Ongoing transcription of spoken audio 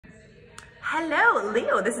Hello,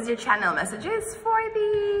 Leo. This is your channel messages for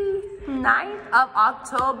the 9th of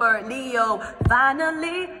October. Leo,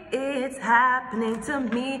 finally it's happening to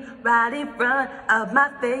me right in front of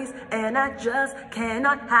my face, and I just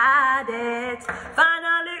cannot hide it.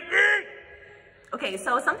 Finally. Okay,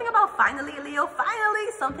 so something about finally, Leo.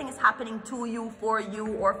 Finally, something is happening to you, for you,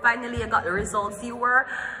 or finally you got the results you were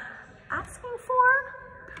asking for,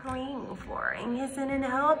 praying for, and kissing and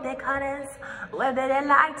hope they cut us, whether they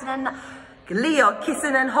liked it or not. Leo,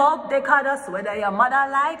 kissing and hope they cut us, whether your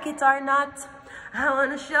mother like it or not. I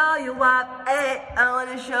wanna show you up, I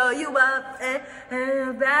wanna show you up,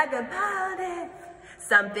 and brag about it.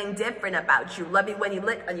 Something different about you. Love it when you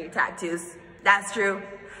lick on your tattoos. That's true.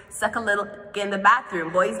 Suck a little in the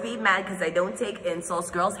bathroom. Boys be mad because I don't take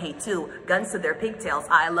insults. Girls hate too. Guns to their pigtails.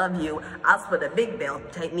 I love you. I'll split a big bill.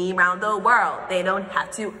 Take me around the world. They don't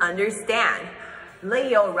have to understand.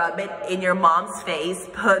 Leo, rub it in your mom's face.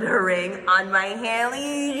 Put a ring on my hand.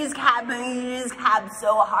 You just cap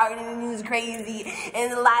so hard and it was crazy.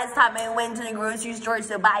 And the last time I went to the grocery store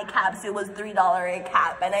to buy caps, it was $3 a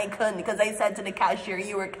cap, and I couldn't because I said to the cashier,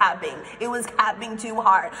 you were capping. It was capping too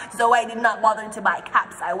hard, so I did not bother to buy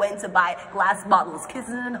caps. I went to buy glass bottles.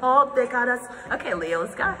 Kissing and hope they got us. Okay, Leo,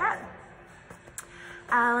 let's go ahead.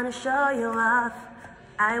 I wanna show you off.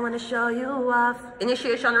 I want to show you off.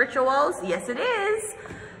 Initiation rituals? Yes, it is.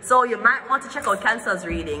 So you might want to check out Cancer's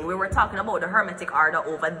reading. We were talking about the Hermetic Order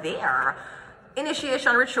over there.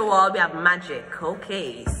 Initiation ritual, we have magic.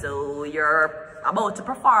 Okay, so you're about to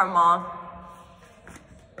perform a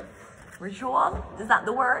ritual? Is that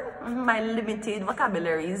the word? My limited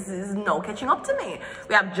vocabulary is now catching up to me.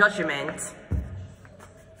 We have judgment.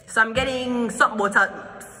 So I'm getting something about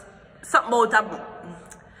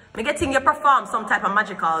I'm getting you perform some type of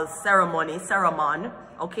magical ceremony,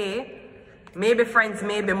 okay? Maybe friends,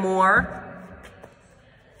 maybe more.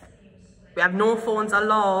 We have no phones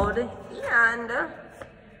allowed. And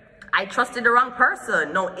I trusted the wrong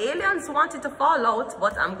person. No, aliens wanted to fall out,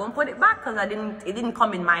 but I'm going to put it back because it didn't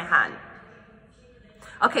come in my hand.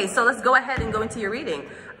 Okay, so let's go ahead and go into your reading.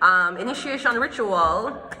 Initiation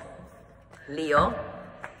ritual, Leo.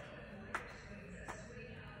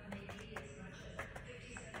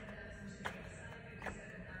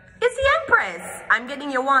 It's the Empress. I'm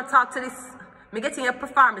getting you want to talk to this. I'm getting you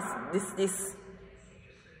perform this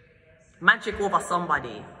magic over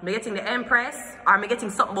somebody. I'm getting the Empress, or I'm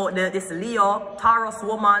getting something about this Leo, Taurus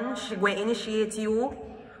woman. She going to initiate you.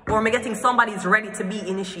 Or I'm getting somebody's ready to be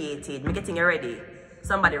initiated. I'm getting you ready.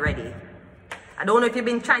 Somebody ready. I don't know if you've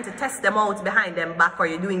been trying to test them out behind them back, or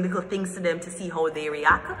you're doing little things to them to see how they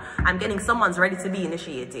react. I'm getting someone's ready to be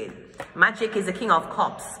initiated. Magic is the King of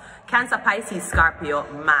Cups. Cancer, Pisces, Scorpio,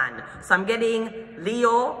 man. So I'm getting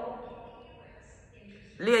Leo,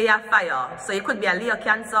 you have fire. So it could be a Leo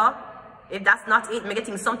Cancer. If that's not it, I'm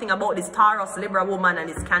getting something about this Taurus, Libra woman and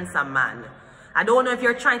this Cancer man. I don't know if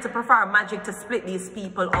you're trying to perform magic to split these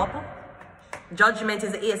people up. Judgment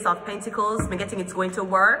is the Ace of Pentacles. I'm getting it's going to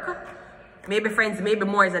work. Maybe friends, maybe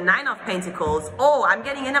more is a Nine of Pentacles. Oh, I'm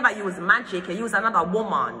getting you never use magic, you use another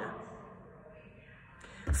woman.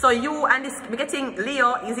 So you and this, I'm getting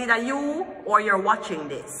Leo, is either you or you're watching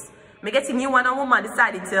this. I'm getting you and a woman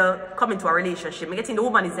decided to come into a relationship. I'm getting the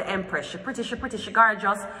woman is the Empress. She pretty, she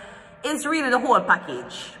gorgeous. It's really the whole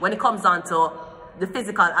package when it comes down to the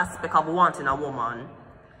physical aspect of wanting a woman.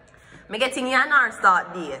 I'm getting you and her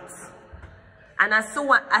start dates. And as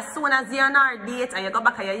soon as you and her date and you go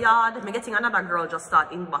back to your yard, I'm getting another girl just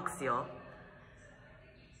start inbox you.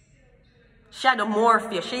 She had the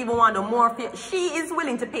morphia. She even want the morphia. She is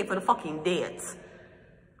willing to pay for the fucking date.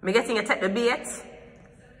 Me getting you take the bait.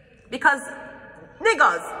 Because,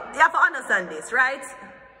 niggas, you have to understand this, right?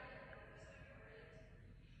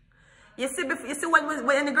 You see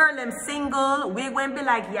when the girl them single, we going to be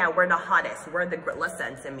like, yeah, we're the hottest. We're the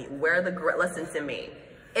listen to me. Listen to me.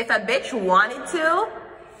 If a bitch wanted to,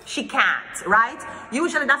 she can't, right?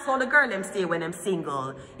 Usually that's how the girl them stay when them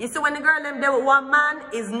single. You see when the girl them there with one man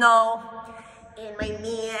is no. In my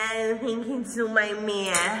man, thinking to my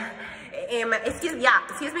man. Excuse me,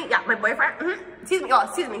 yeah, my boyfriend. Excuse me,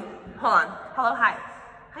 hold on. Hello, hi.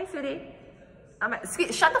 Hi, sweetie.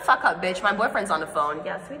 Shut the fuck up, bitch. My boyfriend's on the phone.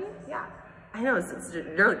 Yeah, sweetie, yeah. I know,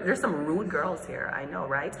 there's some rude girls here, I know,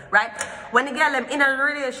 right? Right? When the girl them in a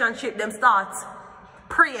relationship, them start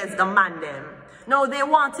praise the man them. No, they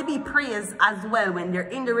want to be praised as well when they're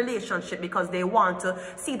in the relationship because they want to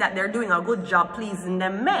see that they're doing a good job pleasing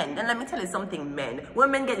them men. And let me tell you something, men.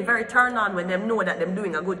 Women get very turned on when they know that they're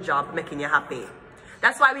doing a good job making you happy.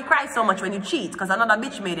 That's why we cry so much when you cheat, because another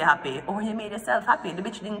bitch made you happy. Or you made yourself happy. The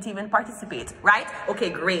bitch didn't even participate, right? Okay,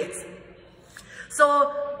 great.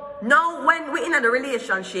 So now when we're in a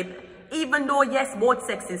relationship, even though yes, both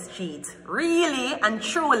sexes cheat, really and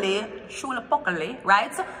truly,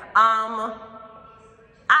 right?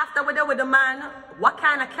 After we're done with the man, what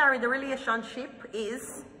kind of carry the relationship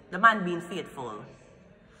is the man being faithful.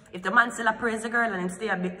 If the man still praise the girl and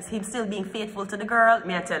him still being faithful to the girl,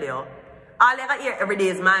 may I tell you, all you ever hear every day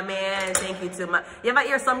is my man, thank you too much. You ever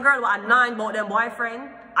hear some girl who are annoying about them boyfriend?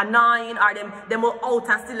 Annoying, or them will out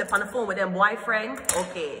and still up on the phone with them boyfriend?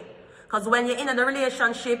 Okay. Because when you're in a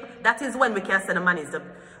relationship, that is when we can say the man is the...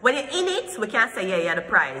 When you're in it, we can't say, yeah, the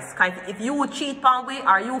prize. Because if you cheat on we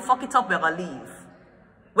or you fuck it up, we're going to leave.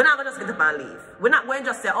 We're not going to just get up and leave. We're not going to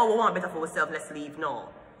just say, oh, we want better for ourselves, let's leave. No.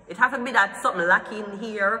 It has to be that something lacking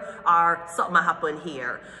here or something happen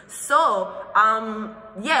here. So,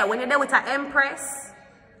 yeah, when you're there with an empress,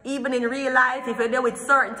 even in real life, if you're there with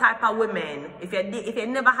certain type of women, if you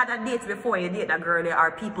never had a date before you date that girl,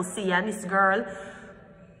 or people see and this girl,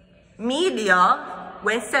 media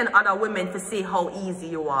will send other women to see how easy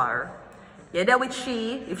you are. You're there with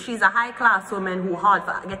if she's a high-class woman who hard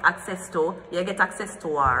to get access to, you get access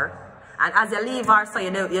to her. And as you leave her, so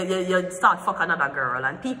you start fuck another girl.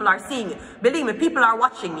 And people are seeing you. Believe me, people are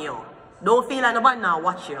watching you. Don't feel like nobody now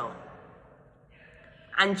watch you.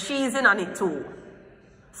 And she's in on it too.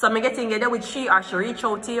 So I'm getting you there with or she reach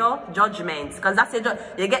out to you, judgment. Because that's your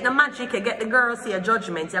you get the magic, you get the girl, see your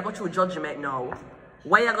judgment. You go through judgment now.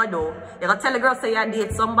 What you gonna do? You gonna tell the girl say you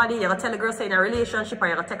date somebody, you gonna tell the girl say in a relationship, or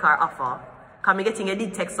you gonna take her offer. Because I'm getting you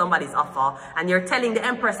did take somebody's offer. And you're telling the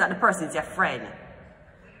empress that the person is your friend.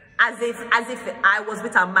 As if I was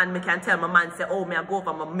with a man, me can tell my man, say, oh, may I go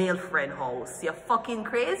over my male friend house. You're fucking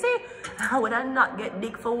crazy? How would I not get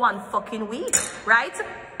dick for 1 fucking week? Right?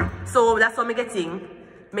 So that's what I'm getting.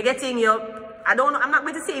 I'm getting you. I don't know. I'm not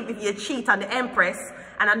going to say if you cheat on the empress.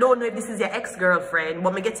 And I don't know if this is your ex-girlfriend.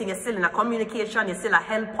 But I'm getting you still in a communication. You still a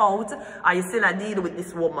help out. Or you still a deal with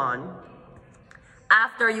this woman.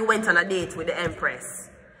 After you went on a date with the empress.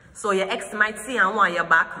 So your ex might see and want you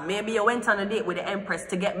back. Maybe you went on a date with the empress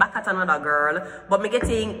to get back at another girl. But me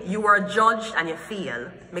getting you were judged and you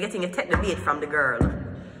fail. Me getting you take the bait from the girl.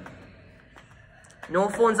 No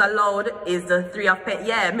phones allowed is the 3 of Pentacles.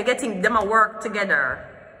 Yeah, me getting them a work together.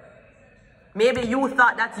 Maybe you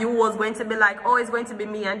thought that you was going to be like, oh, it's going to be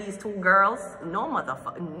me and these 2 girls. No,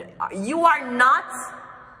 motherfucker. You are not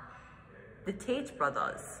the Tate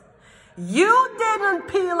brothers. You didn't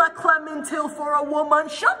peel a clementine for a woman.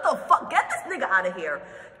 Shut the fuck. Get this nigga out of here.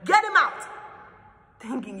 Get him out.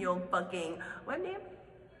 Thinking you're fucking. What name?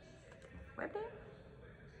 What name?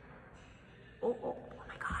 Oh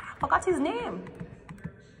my god. I forgot his name.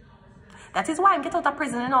 That is why I'm getting out of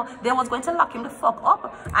prison, you know. They was going to lock him the fuck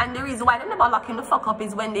up. And the reason why they never lock him the fuck up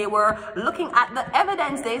is when they were looking at the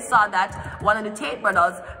evidence, they saw that one of the Tate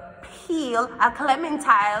brothers peel a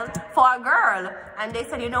clementine for a girl. And they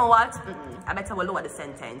said, you know what? I better will lower the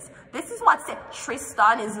sentence. This is what said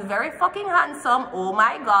Tristan is very fucking handsome. Oh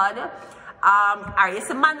my god. Are you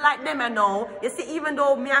see man like them, I know. You see, even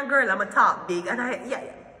though me and girl, I'm a top big. And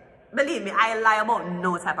believe me, I lie about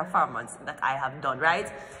no type of performance that I have done, right?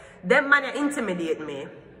 Them man intimidate me.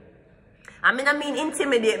 I mean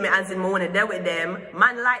intimidate me as in I want to deal with them.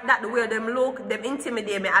 Man like that, the way them look, them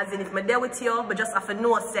intimidate me as in if I deal with you, but just have to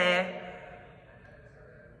know, say,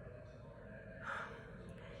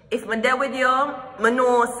 if I deal with you, I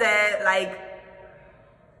know, say, like,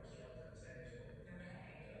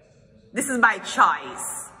 this is by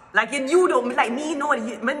choice. Like, you don't, like me, know,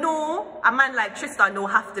 I know a man like Tristan don't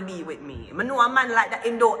have to be with me. I know a man like that,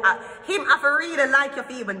 him have to really like you if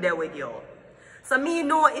he even there with you. So me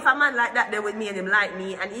know if a man like that there with me and him like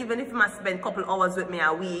me, and even if he must spend a couple hours with me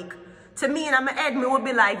a week, to me in my head, me would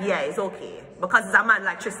be like, yeah, it's okay. Because it's a man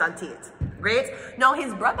like Tristan Tate. Great? Now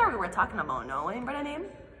his brother we were talking about, no? What is his brother name?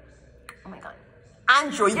 Oh my god.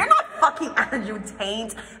 Andrew, you're not fucking Andrew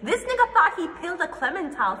Tate. This nigga thought he peeled a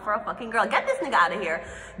clementine for a fucking girl. Get this nigga out of here.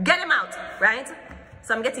 Get him out, right?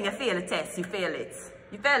 So I'm getting a fail test. You fail it.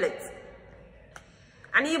 You fail it.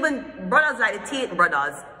 And even brothers like the Tate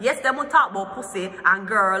brothers, yes, they will talk about pussy and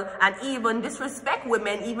girl and even disrespect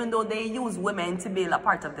women, even though they use women to build a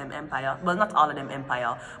part of them empire. Well, not all of them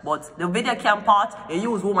empire, but the video cam part, they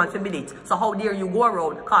use women to build it. So how dare you go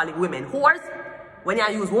around calling women whores when you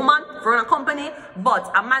use woman for a company?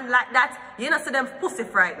 But a man like that, you know, see them pussy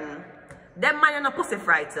frightened. Them man are not pussy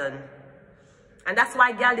frightened. And that's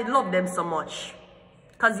why girl did love them so much.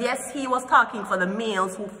 Because yes, he was talking for the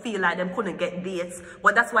males who feel like them couldn't get dates.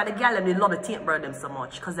 But that's why the girl they love the Tate brother them so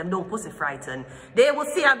much. Because them don't pussy frightened. They will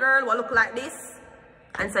see a girl who look like this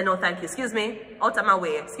and say, no thank you. Excuse me. Out of my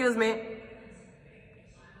way. Excuse me.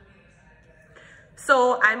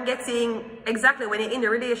 So I'm getting exactly when you're in the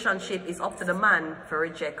relationship, it's up to the man to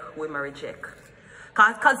reject who him reject.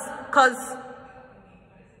 Cause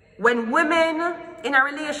when women in a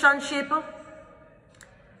relationship,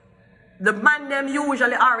 the man them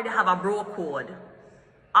usually already have a bro code.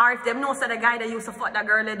 Or if them know that the guy that used to fuck that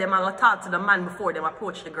girl, them are gonna talk to the man before them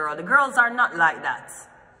approach the girl. The girls are not like that.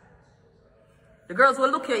 The girls will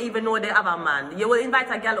look you even though they have a man. You will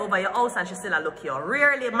invite a girl over your house and she still look you.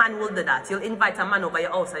 Rarely a man will do that. You'll invite a man over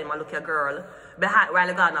your house and he will look your girl behind while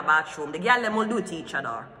you go in the bathroom. The girl them will do it to each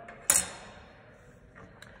other.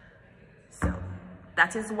 So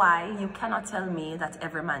that is why you cannot tell me that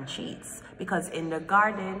every man cheats. Because in the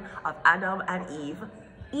garden of Adam and Eve,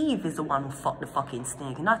 Eve is the one who fucked the fucking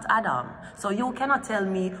snake, not Adam. So you cannot tell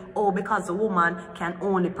me, oh, because the woman can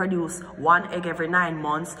only produce 1 egg every 9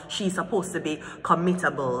 months, she's supposed to be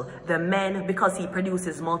committable. The man, because he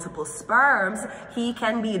produces multiple sperms, he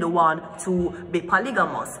can be the one to be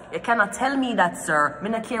polygamous. You cannot tell me that, sir. Me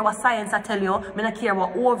not care what science I tell you. Me not care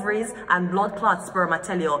what ovaries and blood clot sperm I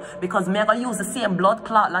tell you. Because me gonna use the same blood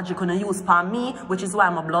clot logic gonna use for me, which is why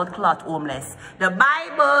I'm a blood clot homeless. The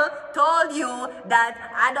Bible told you that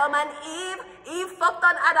Adam and Eve fucked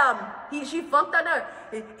on Adam. She fucked on her.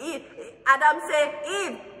 Adam said,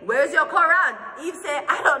 Eve, where's your Quran? Eve said,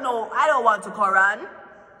 I don't know. I don't want to Quran.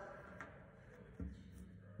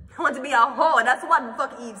 I want to be a whore. That's what the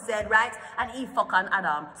fuck Eve said, right? And Eve fuck on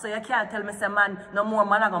Adam. So you can't tell me, say, man, no more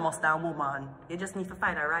monogamous than woman. You just need to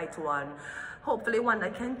find a right one. Hopefully one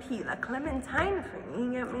that can peel a clementine for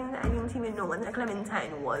me. I mean, I didn't even know what a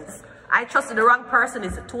clementine was. I trusted the wrong person.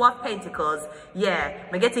 It's the 2 of Pentacles. Yeah,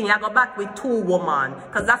 I'm getting you go back with 2 women.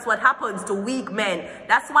 Because that's what happens to weak men.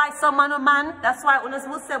 That's why some man, that's why others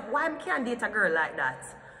will say, why I can't date a girl like that?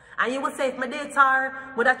 And you will say, if my date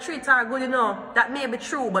her, would I treat her good, you know, that may be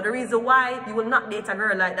true. But the reason why you will not date a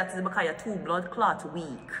girl like that is because you're too blood clot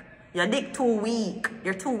weak. Your dick too weak.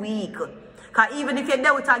 You're too weak. Because even if you're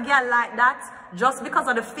there with a girl like that, just because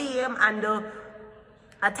of the fame and the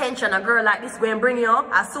attention a girl like this going to bring you up,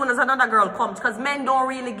 as soon as another girl comes, because men don't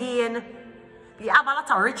really gain. You have a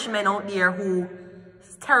lot of rich men out there who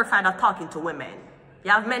is terrified of talking to women.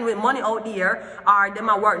 You have men with money out there, or them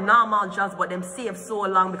might work normal jobs, but them save so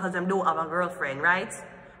long because them don't have a girlfriend, right?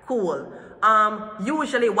 Cool.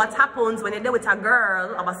 Usually what happens when you're there with a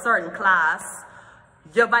girl of a certain class,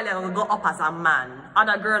 your value will go up as a man.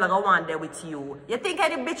 Other girl are going to want there with you. You think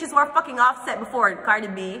any bitches were fucking Offset before Cardi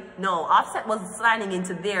B? No, Offset was sliding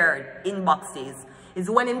into their inboxes. It's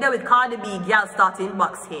when in there with Cardi B, girls start to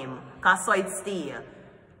inbox him. Because so it stay.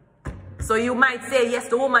 So you might say, yes,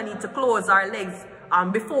 the woman needs to close her legs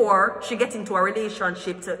before she gets into a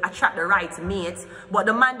relationship to attract the right mate. But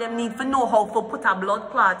the man them need to know how to put a blood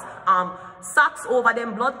clot socks over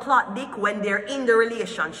them blood clot dick when they're in the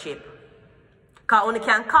relationship. Because when you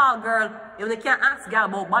can call girl, when you can ask girl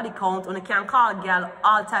about body count, when you can call girl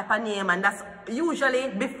all type of name, and that's usually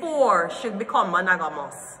before she become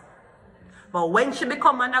monogamous. But when she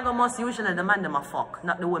become monogamous, usually the man them a fuck,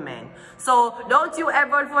 not the women. So don't you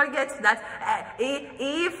ever forget that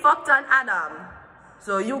Eve fucked on Adam.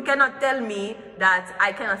 So you cannot tell me that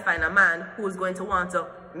I cannot find a man who's going to want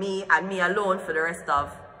me and me alone for the rest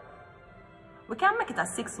of. We can make it a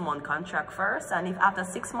 6-month contract first, and if after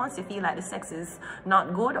 6 months you feel like the sex is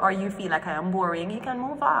not good or you feel like I am boring, you can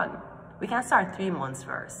move on. We can start 3 months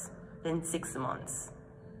first, then 6 months.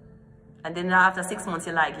 And then after 6 months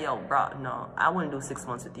you're like, yo, bro, no, I won't do 6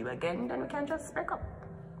 months with you again. Then we can just break up.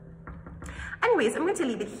 Anyways, I'm going to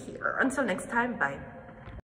leave it here. Until next time, bye.